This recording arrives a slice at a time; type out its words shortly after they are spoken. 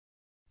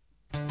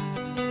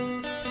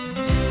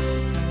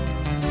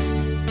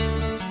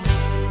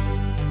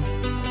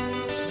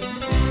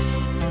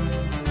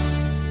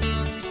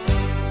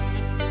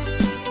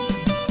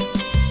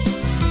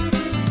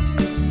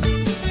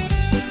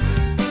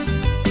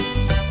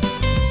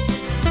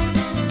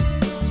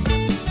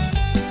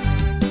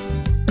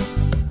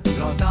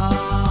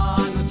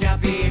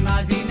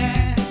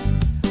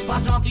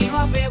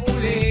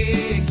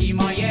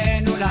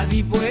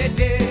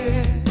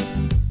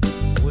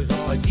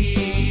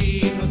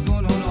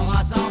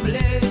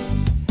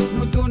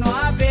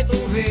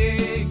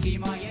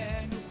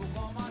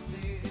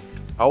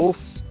Auf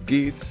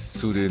geht's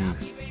zu den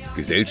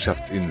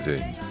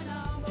Gesellschaftsinseln.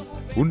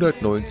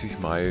 190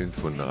 Meilen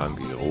von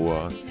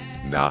Rangiroa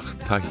nach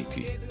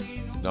Tahiti.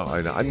 Nach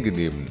einer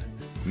angenehmen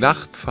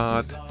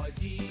Nachtfahrt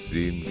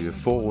sehen wir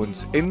vor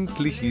uns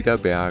endlich wieder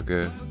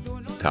Berge.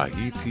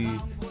 Tahiti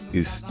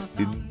ist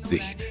in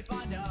Sicht.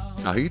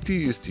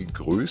 Tahiti ist die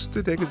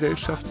größte der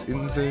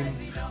Gesellschaftsinseln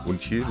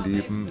und hier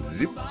leben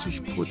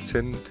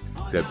 70%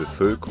 der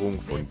Bevölkerung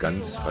von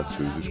ganz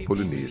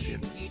französisch-Polynesien.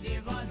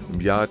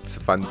 Im Jahr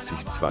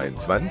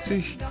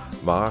 2022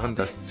 waren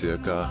das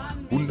ca.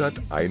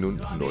 191.000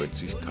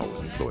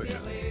 Leute.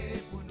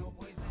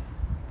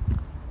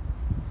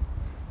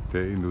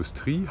 Der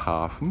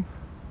Industriehafen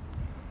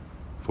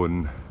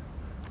von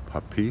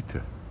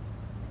Papeete.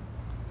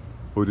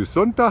 Heute ist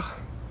Sonntag,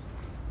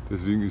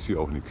 deswegen ist hier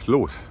auch nichts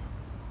los.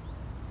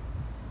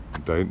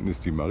 Und da hinten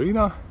ist die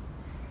Marina,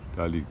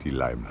 da liegt die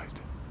Limelight.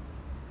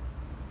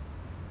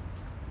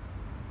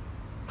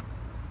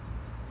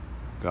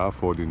 Da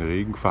vor den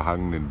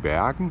regenverhangenen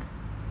Bergen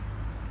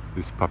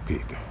ist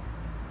Papeete.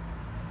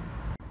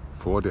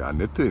 Vor der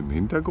Annette im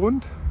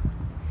Hintergrund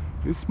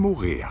ist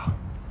Moorea.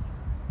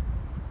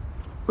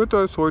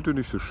 Wetter ist heute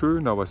nicht so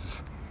schön, aber es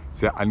ist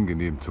sehr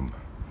angenehm zum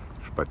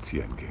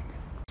Spazierengehen.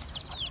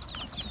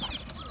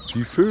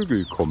 Die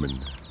Vögel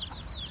kommen,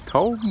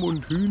 Tauben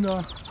und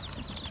Hühner.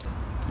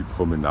 Die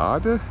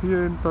Promenade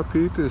hier in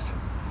Papeete ist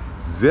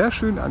sehr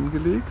schön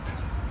angelegt.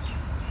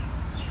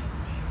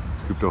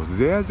 Es gibt auch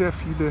sehr, sehr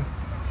viele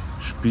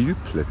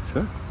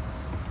Spielplätze,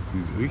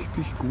 die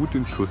richtig gut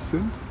in Schuss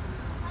sind.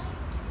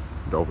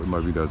 Und auch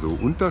immer wieder so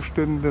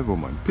Unterstände, wo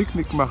man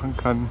Picknick machen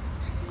kann.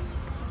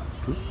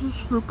 Das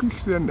ist wirklich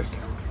sehr nett.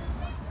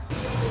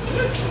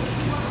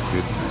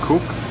 Jetzt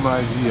guckt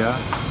mal hier,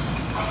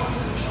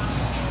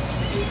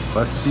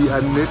 was die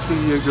Annette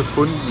hier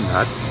gefunden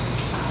hat.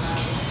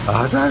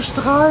 Ah, da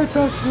strahlt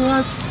das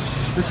Herz.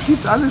 Es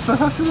gibt alles. Was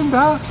hast du denn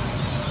da?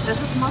 Das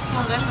ist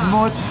Mozzarella.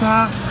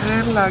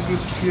 Mozzarella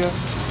gibt's hier.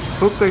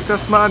 Guckt euch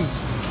das mal an.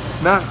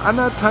 Nach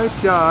 1,5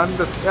 Jahren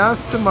das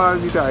erste Mal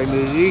wieder ein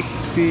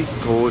richtig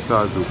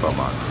großer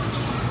Supermarkt.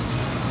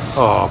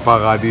 Oh,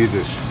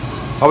 paradiesisch.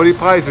 Aber die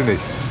Preise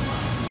nicht.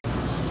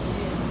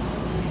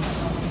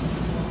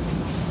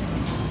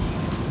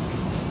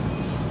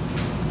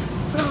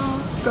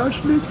 Da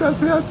schlägt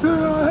das Herz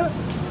höher.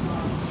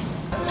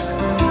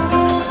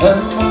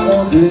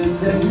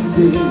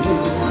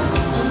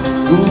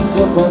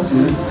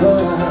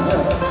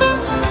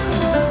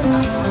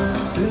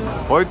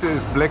 Heute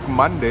ist Black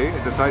Monday,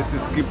 das heißt,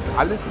 es gibt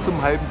alles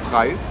zum halben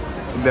Preis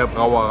in der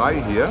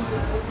Brauerei hier.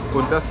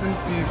 Und das sind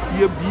die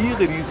 4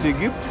 Biere, die es hier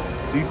gibt.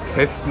 Die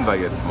testen wir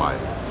jetzt mal.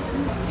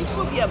 Ich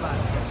probiere mal.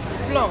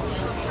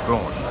 Blanche.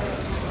 Blanche.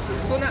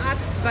 So eine Art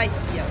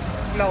Weichbier,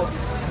 glaube ich.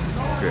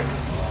 Okay.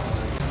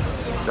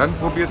 Dann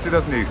probiert sie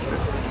das nächste.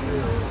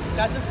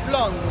 Das ist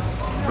Blonde.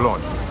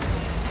 Blonde.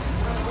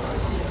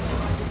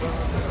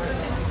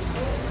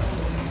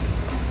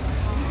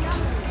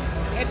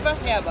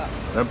 Etwas herber.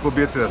 Dann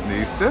probiert sie das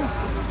nächste.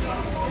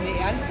 Nee,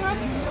 ernsthaft?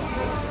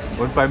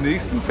 Und beim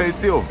nächsten fällt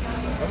sie um.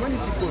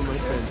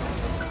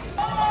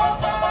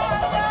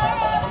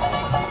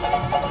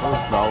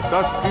 Und auch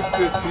das gibt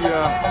es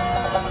hier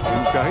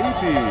in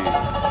Tahiti.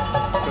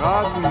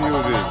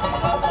 Straßenmusik.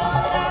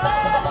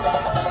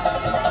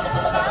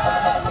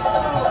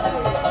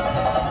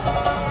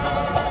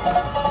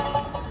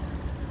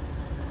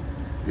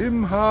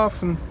 Im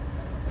Hafen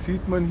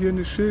sieht man hier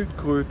eine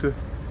Schildkröte.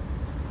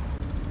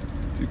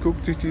 Die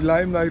guckt sich die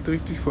Limelight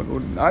richtig von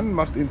unten an,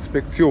 macht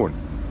Inspektion.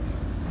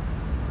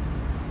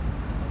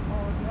 Oh,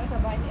 die hat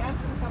aber ein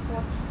Ärmchen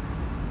kaputt.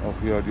 Ach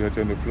ja, die hat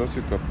ja eine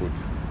Flosse kaputt.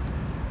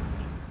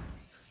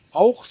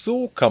 Auch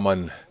so kann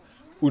man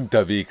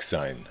unterwegs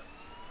sein.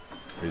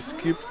 Es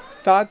gibt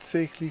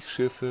tatsächlich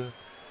Schiffe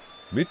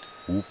mit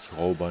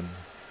Hubschraubern.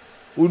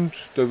 Und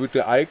da wird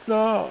der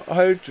Eigner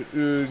halt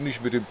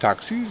nicht mit dem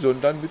Taxi,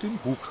 sondern mit dem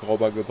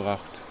Hubschrauber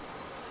gebracht.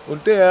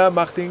 Und der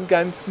macht den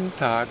ganzen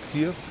Tag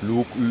hier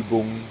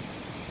Flugübungen.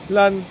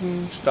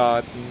 Landen,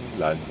 starten,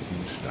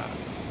 landen,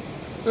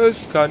 starten.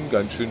 Es kann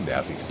ganz schön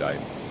nervig sein.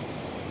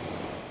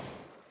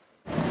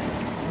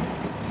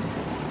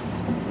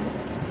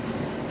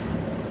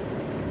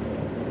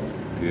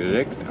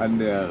 Direkt an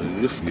der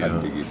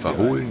Riffkante geht's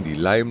verholen die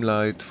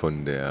Limelight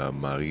von der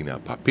Marina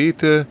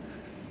Papeete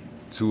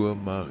zur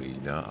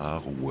Marina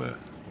Aruhe.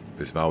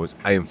 Es war uns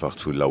einfach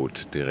zu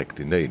laut direkt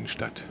in der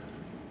Innenstadt.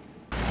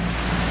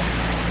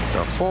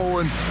 Da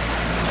vor uns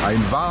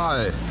ein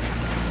Wal.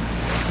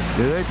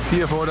 Direkt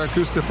hier vor der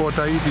Küste vor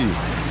Tahiti.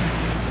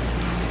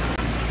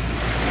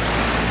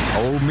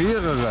 Oh,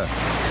 mehrere.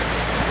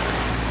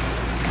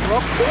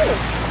 Okay.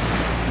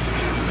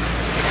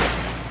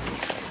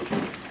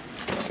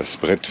 Das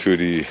Brett für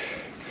die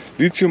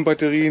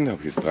Lithiumbatterien habe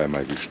ich jetzt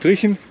 3-mal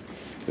gestrichen.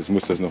 Jetzt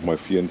muss das nochmal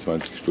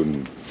 24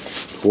 Stunden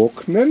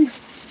trocknen.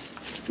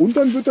 Und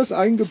dann wird das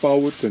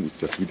eingebaut. Dann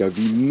ist das wieder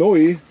wie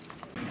neu.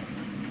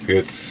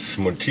 Jetzt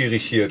montiere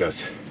ich hier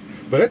das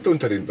Brett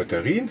unter den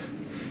Batterien.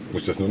 Ich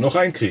muss das nur noch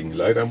reinkriegen.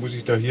 Leider muss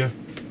ich da hier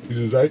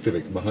diese Seite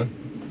wegmachen,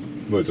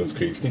 weil sonst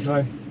kriege ich es nicht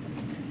rein.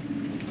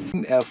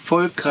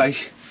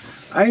 Erfolgreich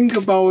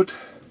eingebaut.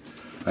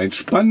 Ein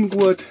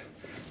Spanngurt,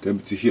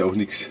 damit sich hier auch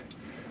nichts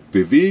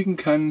bewegen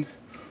kann.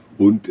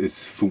 Und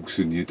es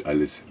funktioniert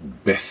alles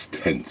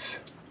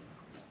bestens.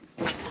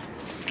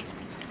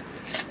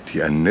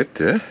 Die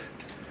Annette,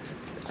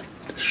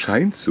 das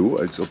scheint so,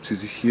 als ob sie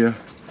sich hier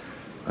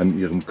an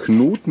ihrem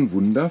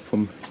Knotenwunder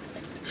vom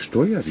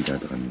Steuer wieder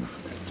dran macht.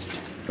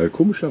 Weil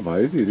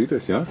komischerweise, ihr seht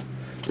das ja,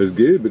 das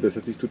Gelbe, das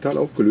hat sich total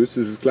aufgelöst.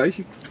 Das ist das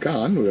gleiche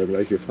Garn oder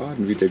gleiche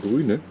Faden wie der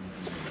grüne.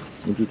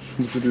 Und jetzt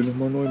müssen wir den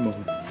nochmal neu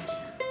machen.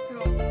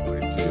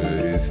 Heute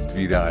ist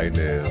wieder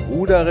eine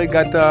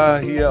Ruderregatta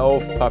hier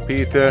auf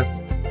Papete.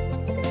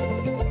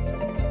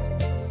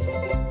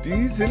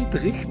 Die sind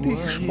richtig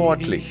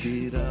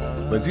sportlich.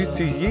 Man sieht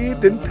sie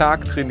jeden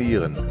Tag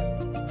trainieren.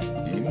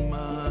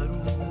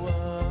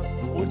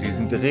 Und die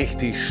sind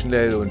richtig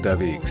schnell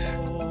unterwegs.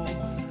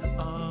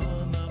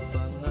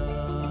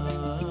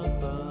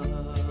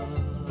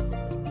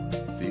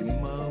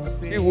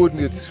 Hier wurden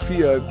jetzt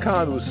 4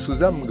 Kanus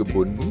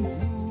zusammengebunden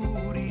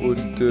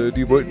und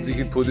die wollten sich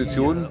in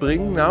Position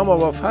bringen, haben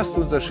aber fast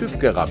unser Schiff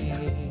gerammt.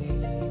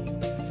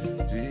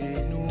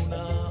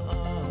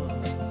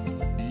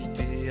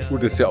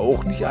 Und es ist ja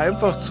auch nicht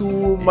einfach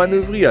zu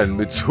manövrieren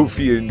mit so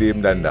vielen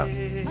nebeneinander.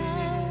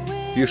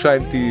 Hier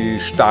scheint die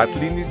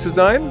Startlinie zu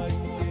sein.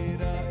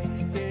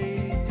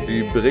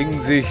 Sie bringen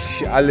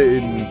sich alle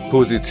in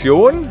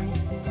Position.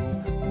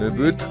 Dann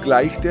wird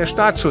gleich der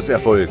Startschuss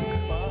erfolgen.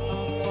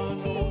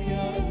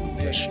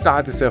 Der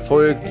Start ist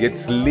erfolgt.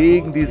 Jetzt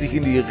legen die sich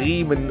in die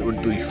Riemen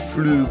und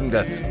durchflügen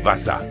das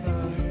Wasser.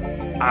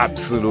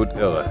 Absolut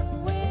irre.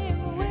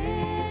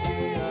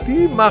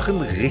 Die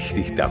machen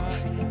richtig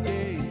Dampf.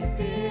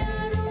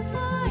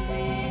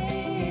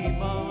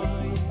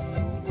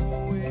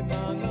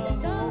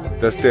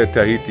 Das ist der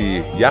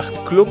Tahiti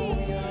Yachtclub.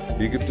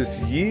 Hier gibt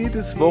es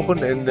jedes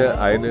Wochenende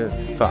eine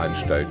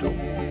Veranstaltung.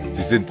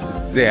 Sie sind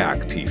sehr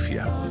aktiv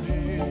hier.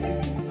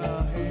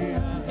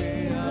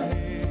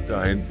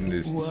 Da hinten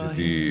ist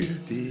die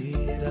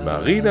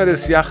Marina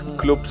des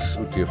Yachtclubs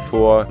und hier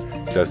vor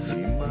das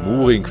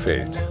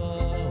Mooringfeld.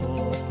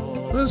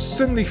 Das ist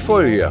ziemlich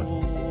voll hier.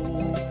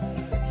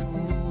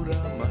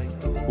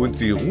 Und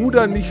sie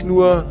rudern nicht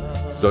nur,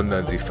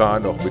 sondern sie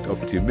fahren auch mit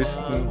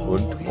Optimisten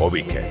und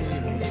Hobbycats.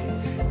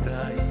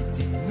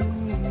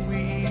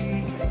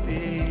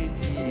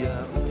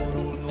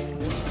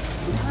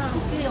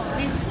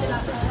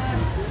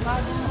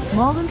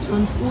 Morgens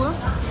 5 Uhr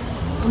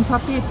und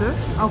Papete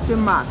auf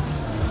dem Markt.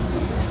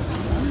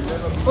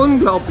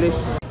 Unglaublich.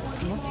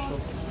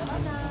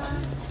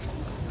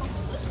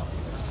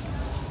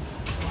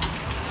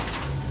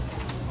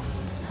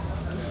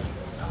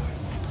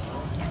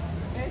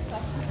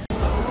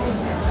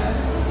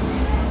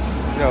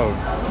 Ja,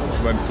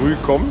 wenn man früh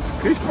kommt,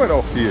 kriegt man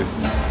auch viel.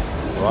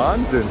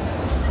 Wahnsinn.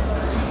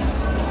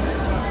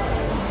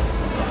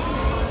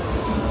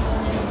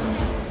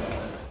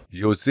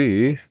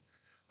 José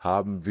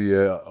haben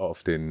wir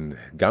auf den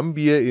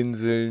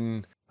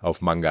Gambierinseln auf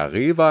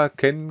Mangareva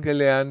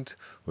kennengelernt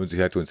und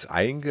sie hat uns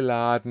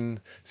eingeladen,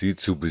 sie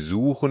zu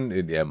besuchen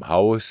in ihrem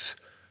Haus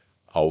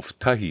auf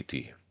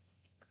Tahiti.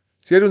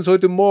 Sie hat uns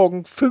heute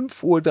Morgen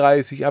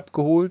 5:30 Uhr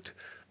abgeholt.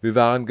 Wir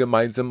waren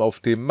gemeinsam auf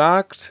dem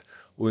Markt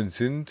und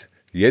sind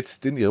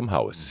jetzt in ihrem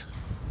Haus.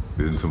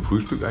 Wir sind zum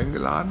Frühstück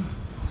eingeladen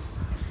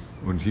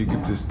und hier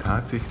gibt es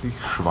tatsächlich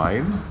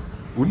Schwein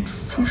und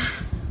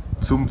Fisch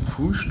zum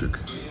Frühstück.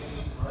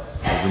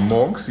 Also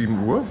morgens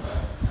 7 Uhr.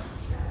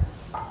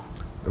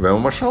 Da werden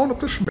wir mal schauen, ob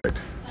das schmeckt.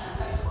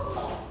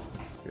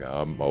 Wir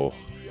haben auch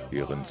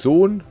ihren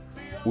Sohn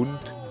und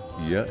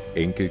ihr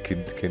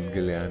Enkelkind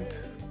kennengelernt.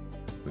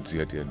 Und sie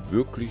hat ihr ein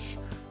wirklich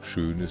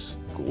schönes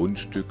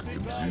Grundstück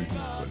im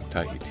Süden von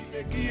Tahiti.